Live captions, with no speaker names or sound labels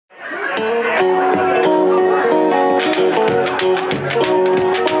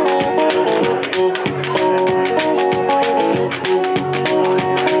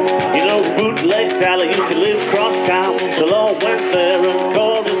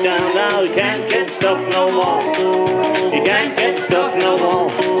stuff no more. You can't get the stuff no more.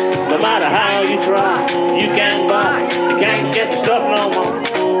 No matter how you try, you can't buy. You can't get the stuff no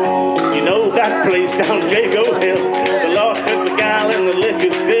more. You know that place down Jago Hill. The law took the gal and the liquor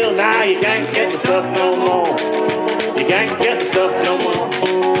still. Now you can't get the stuff no more. You can't get the stuff no more.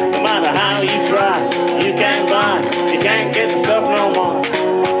 No matter how you try, you can't buy. You can't get the stuff no more.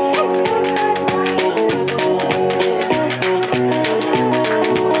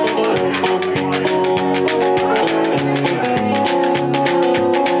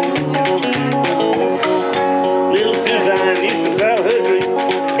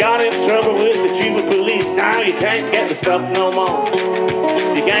 You can't get the stuff no more.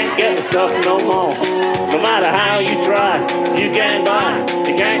 You can't get the stuff no more. No matter how you try, you can't buy.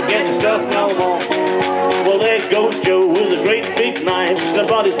 You can't get the stuff no more. Well, there goes Joe with a great big knife.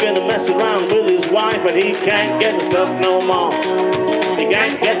 Somebody's been a mess around with his wife, and he can't get the stuff no more. You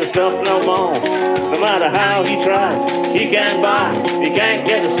can't get the stuff no more. No matter how he tries, he can't buy. You can't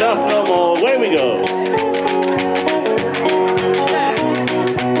get the stuff no more. Where we go?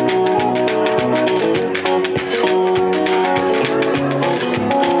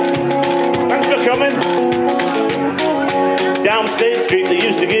 Down State Street, they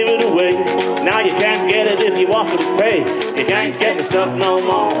used to give it away. Now you can't get it if you offer to pay. You can't get the stuff no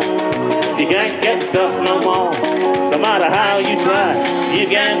more. You can't get the stuff no more. No matter how you try, you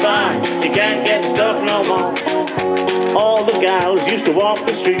can't buy. You can't get the stuff no more. All the gals used to walk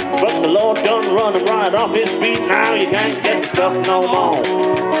the street, but the Lord done run them right off his feet. Now you can't get the stuff no more.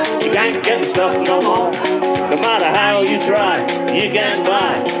 You can't get the stuff no more. No matter how you try, you can't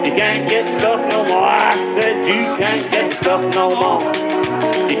buy. You can't get the stuff no more. I said you can't get the stuff no more.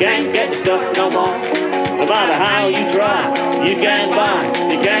 You can't get the stuff no more. No matter how you try, you can't buy.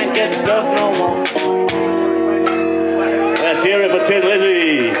 You can't get the stuff no more. Let's hear it for Tin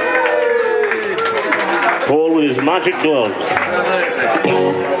Lizzy. Paul with his magic gloves.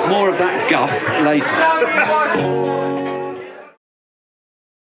 More of that guff later.